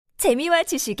재미와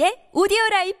지식의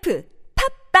오디오라이프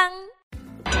팝빵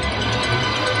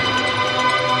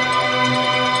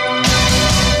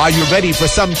Are you ready for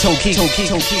some Tokic?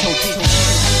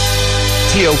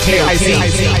 T-O-K-I-C.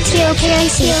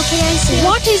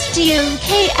 What is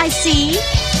TOKIC?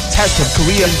 Test of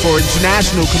Korean for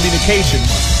International Communication.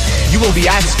 You will be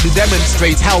asked to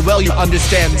demonstrate how well you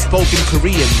understand spoken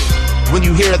Korean. When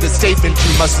you hear the statement,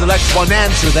 you must select one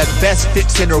answer that best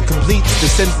fits in or completes the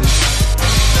sentence.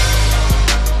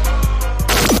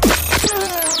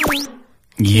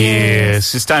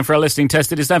 Yes, it's time for our listening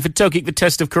test. It is time for Tokic, the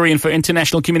test of Korean for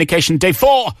international communication, day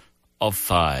 4 of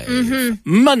 5.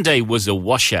 Monday was a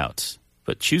washout,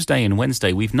 but Tuesday and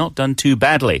Wednesday we've not done too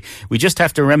badly. We just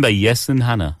have to remember yes and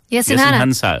Hana. Yes and Hana.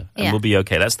 Hansal, and we'll be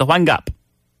okay. That's the 환갑.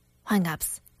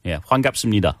 환갑스. Yeah,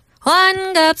 환갑습니다.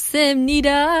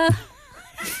 환갑습니다.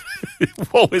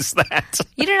 What was that?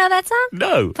 You don't know that song?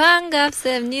 No.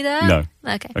 반갑습니다. No.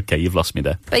 Okay. Okay, you've lost me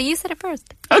there. But you said it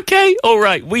first. Okay, all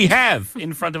right. We have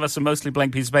in front of us a mostly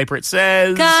blank piece of paper. It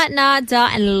says... Got, not,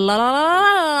 dot, and la la la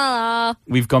la la.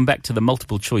 We've gone back to the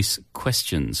multiple choice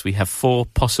questions. We have 4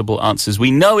 possible answers. We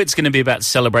know it's going to be about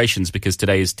celebrations because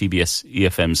today is TBS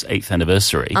EFM's 8th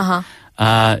anniversary.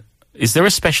 Is there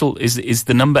a special... Is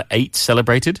the number 8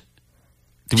 celebrated?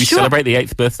 Do we celebrate the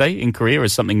 8th birthday in Korea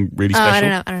as something really special? I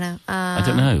don't know. I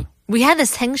don't know. We had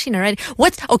this 생신 already.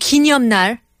 What's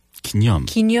기념날? 기념.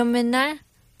 기념날?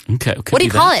 Okay. What do you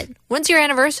call it? When's your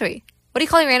anniversary? What do you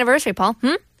call your anniversary, Paul?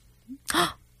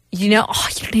 You know? Oh,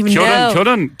 you don't even know.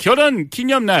 결혼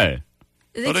기념날.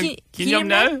 Is it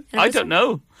기념날? I don't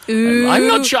know. Ooh. I'm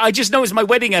not sure. I just know it's my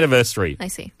wedding anniversary. I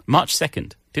see. March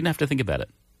 2nd. Didn't have to think about it.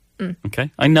 Okay?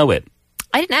 I know it.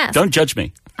 I didn't ask. Don't judge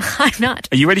me. I'm not.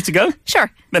 Are you ready to go? Sure.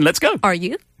 Then let's go. Are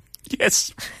you?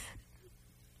 Yes.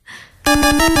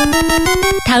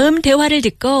 다음 대화를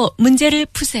듣고 문제를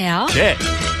푸세요. 네.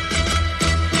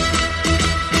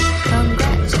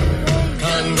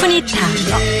 푸니타.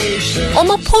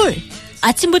 어머 폴.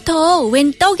 아침부터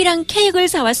웬 떡이랑 케이크를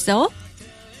사왔어?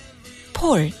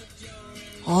 폴.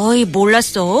 어이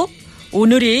몰랐어.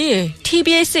 오늘이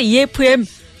TBS EFM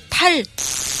 8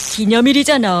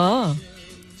 기념일이잖아.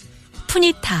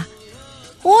 푸니타.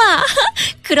 우와,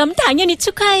 그럼 당연히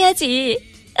축하해야지.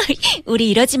 우리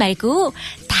이러지 말고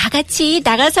다 같이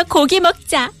나가서 고기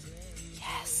먹자.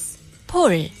 Yes.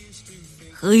 폴.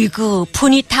 으이구,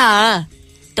 푸니타.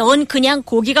 넌 그냥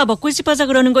고기가 먹고 싶어서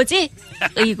그러는 거지?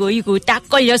 으이구, 딱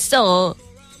걸렸어.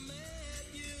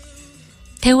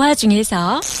 대화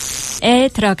중에서 에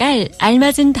들어갈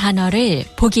알맞은 단어를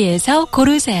보기에서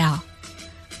고르세요.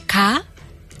 가,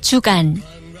 주간,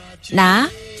 나,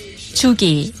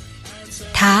 주기,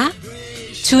 다,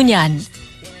 주년,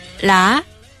 라,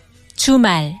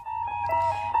 주말.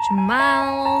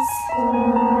 Miles.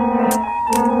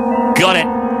 Got it.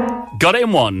 Got it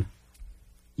in one.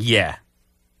 Yeah.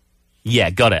 Yeah,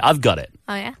 got it. I've got it.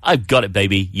 Oh, yeah? I've got it,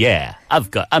 baby. Yeah. I'm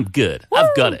good. Woo!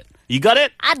 I've got it. You got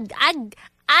it? I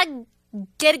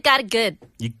got it good.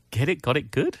 You get it? Got it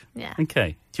good? Yeah.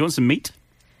 Okay. Do you want some meat?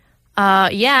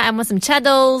 Yeah, I want some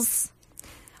cheddars.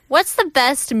 What's the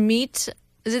best meat?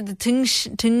 Is it the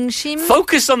등심?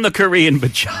 Focus on the Korean,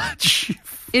 Bajaj.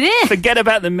 It is. Forget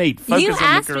about the meat. Focus You on the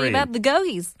asked Korean. me about the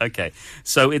gogies. Okay.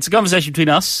 So it's a conversation between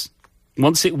us.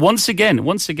 Once again,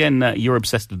 you're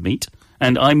obsessed with meat,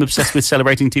 and I'm obsessed with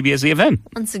celebrating TBS EFM.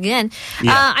 Once again,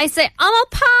 Yeah. I say, "I'm a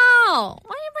pal.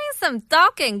 Why don't you bring some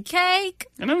duck and cake?"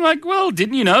 And I'm like, well,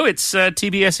 didn't you know it's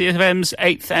TBS EFM's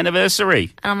 8th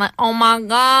anniversary? And I'm like, "Oh my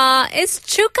god, it's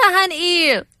축하한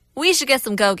일. We should get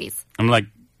some gogies." I'm like,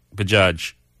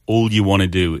 Bajaj, all you want to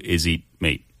do is eat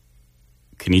meat.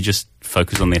 Can you just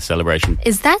focus on their celebration?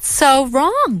 Is that so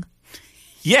wrong?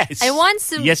 Yes. I want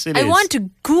some. Yes, it I is. want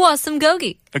to guwa some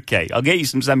gogi. Okay, I'll get you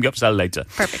some samgyeopsal later.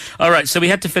 Perfect. All right, so we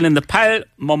had to fill in the 팔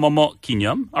뭐뭐뭐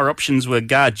기념. Our options were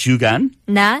가 주간,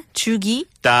 나 주기,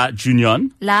 다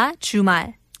주년, 라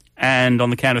주말. and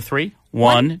on the count of 3,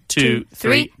 1, 2,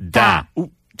 3, 다. Ooh,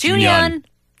 주년.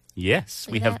 Yes,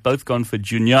 we have both gone for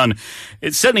Junyeon.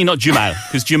 It's certainly not Jumal,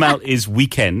 because Jumal is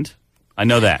weekend. I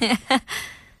know that.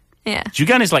 Yeah.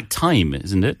 Jugan is like time,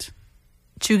 isn't it?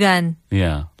 주간.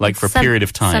 Yeah, like for a period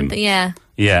of time. Something, yeah.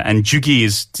 Yeah, and Jugi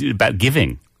is about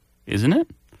giving, isn't it?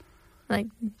 Like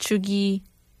주기.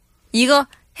 이거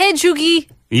해주기.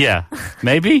 Yeah,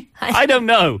 maybe? I don't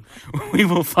know. We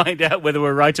will find out whether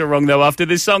we're right or wrong, though, after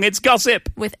this song. It's Gossip.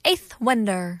 With Eighth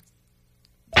Wonder.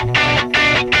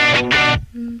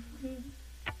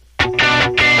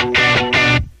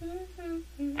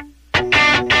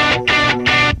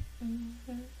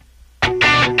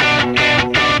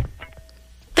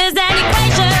 There's an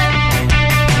equation.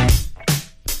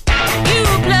 You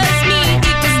plus me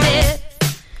equals this.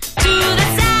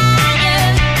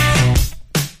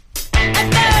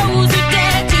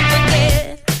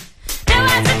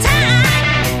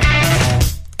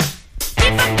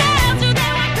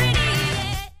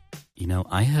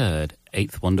 heard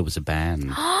Eighth Wonder was a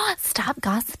band. Stop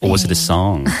gossiping. Or was it a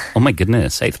song? Oh my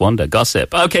goodness, Eighth Wonder,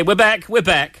 gossip. Okay, we're back with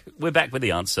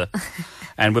the answer.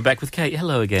 And we're back with Kate.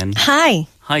 Hello again. Hi.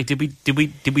 Hi, did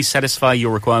we satisfy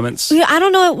your requirements? I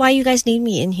don't know why you guys need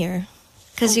me in here.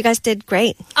 Because you guys did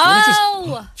great. Do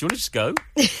you want to just go?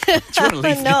 Do you want to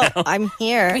leave No, now? I'm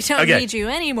here. We don't need you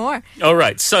anymore. All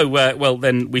right, so, well,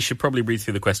 then we should probably read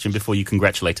through the question before you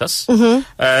congratulate us.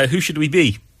 Mm-hmm. Who should we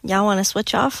be? Y'all want to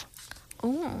switch off?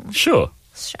 Sure.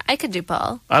 I could do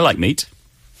Paul. I like meat.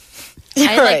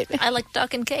 I like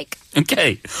duck and cake.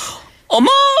 Okay. 어머,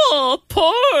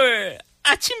 폴.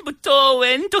 아침부터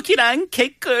웬 떡이랑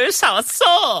케이크를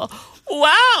사왔어.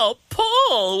 Wow,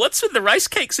 Paul, what's with the rice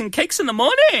cakes and cakes in the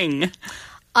morning?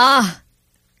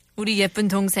 우리 예쁜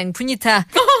동생 푸니타.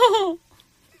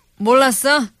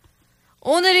 몰랐어?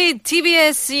 오늘이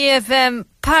TBS EFM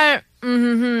 8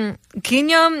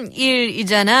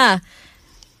 기념일이잖아.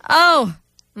 Oh,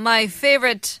 my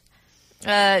favorite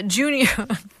junior.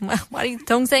 What are you,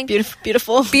 동생?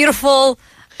 Beautiful. Beautiful,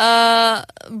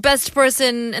 best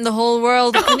person in the whole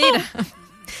world, Punita.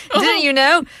 Didn't you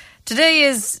know? Today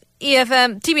is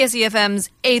TBS EFM's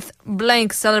 8th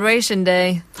blank celebration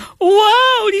day. 와,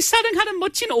 우리 사랑하는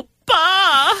멋진 오빠.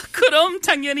 그럼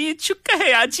당연히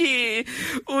축하해야지.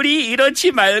 우리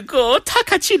이러지 말고 다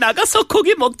같이 나가서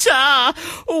고기 먹자.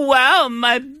 Wow,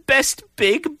 my best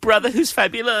big brother who's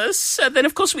fabulous. And then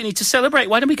of course we need to celebrate.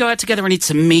 Why don't we go out together and eat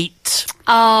some meat?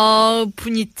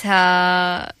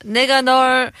 푸니타. 내가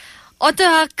널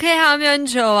어떻게 하면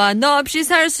좋아? 너 없이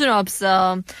살 순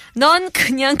없어. 넌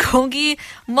그냥 고기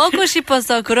먹고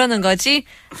싶어서 그러는 거지?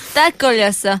 딱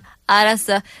걸렸어.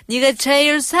 알았어. 네가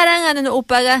제일 사랑하는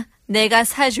오빠가 내가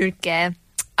사줄게.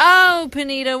 Oh,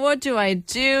 Panita, what do?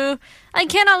 I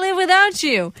cannot live without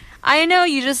you. I know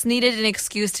you just needed an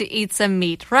excuse to eat some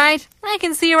meat, right? I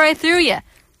can see right through you.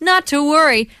 Not to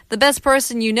worry. The best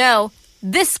person you know,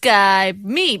 this guy,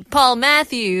 me, Paul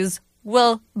Matthews,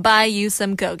 will buy you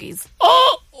some gogies.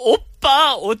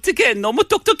 오빠 어떡해 너무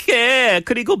똑똑해.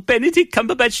 그리고 베네딕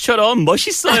캄버배치처럼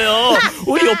멋있어요.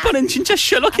 우리 오빠는 진짜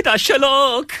셜록이다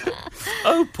셜록.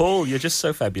 Oh, Paul, you're just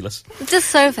so fabulous. Just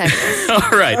so fabulous.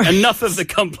 All right, enough of the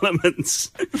compliments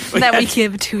that we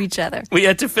give to each other. We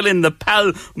had to fill in the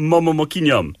팔 뭐뭐뭐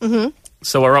기념.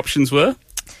 So our options were?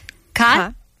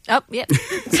 가? Oh, yep.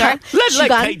 Sorry. Let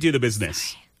주간. Kate do the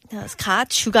business. No, it's 가,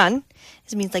 주간.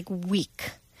 It means like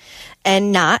week.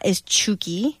 And 나 is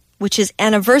주기, which is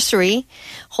anniversary.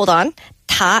 Hold on.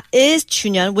 다 is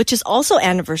주년, which is also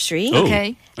anniversary. Oh,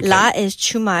 Okay. 라 is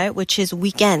주말, which is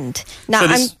weekend. Now, So I'm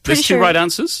there's pretty two sure. right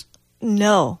answers?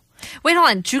 No. Wait, hold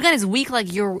on. 주간 is weak,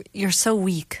 like you're so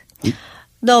weak.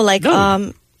 No, like,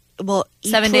 No. well, 이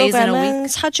 7 days in a 프로그램은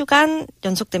week? 4주간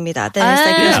연속됩니다. Then it's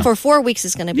like Yeah. this for 4 weeks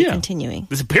is going to be Yeah. continuing.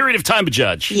 There's a period of time to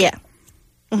judge. Yeah.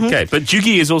 Okay, but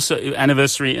주기 is also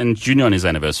anniversary and 주년 is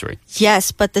anniversary.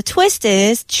 Yes, but the twist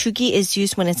is 주기 is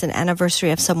used when it's an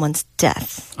anniversary of someone's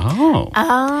death. Oh.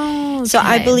 Oh, So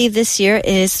I believe this year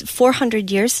is 400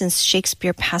 years since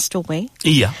Shakespeare passed away.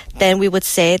 Yeah. Then we would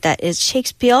say that is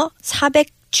Shakespeare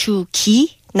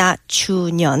 400주기, not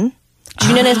주년.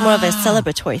 주년 is more of a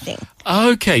celebratory thing.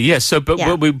 Okay, yes. So, but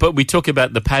Yeah. we talk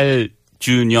about the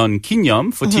 8주년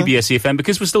기념 for TBS EFM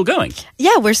because we're still going.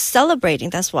 Yeah, we're celebrating.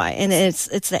 That's why, and it's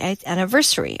the 8th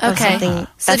anniversary of Okay. something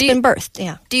So that's do you- been birthed.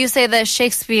 Yeah. Do you say that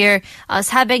Shakespeare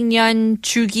 400년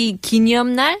주기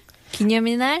기념날?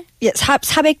 기념일날? Yeah,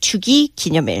 400주기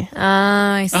기념일.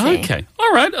 I see. Okay,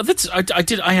 all right.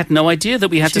 I had no idea that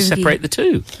we had to 주기. separate the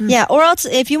two. Yeah, or else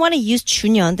if you want to use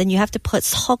주년, then you have to put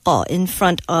서거 in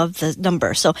front of the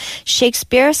number. So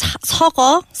Shakespeare's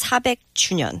서거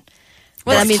 400주년.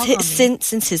 What That does means 서거 mean?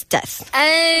 since his death. Oh.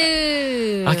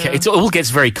 Okay, it all gets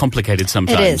very complicated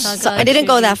sometimes. It is. So I didn't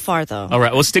go that far though. All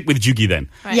right, we'll stick with Jugi then.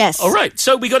 Yes. All right,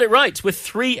 so we got it right. We're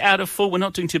 3 out of 4. We're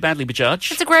not doing too badly,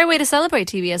 Bajaj. It's a great way to celebrate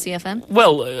TBS EFM.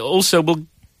 Well, also, we'll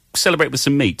celebrate with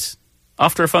some meat.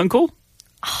 After a phone call,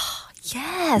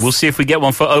 Yes. we'll see if we get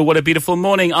one for Oh, What a Beautiful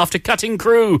Morning after Cutting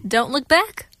Crew. Don't look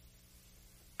back.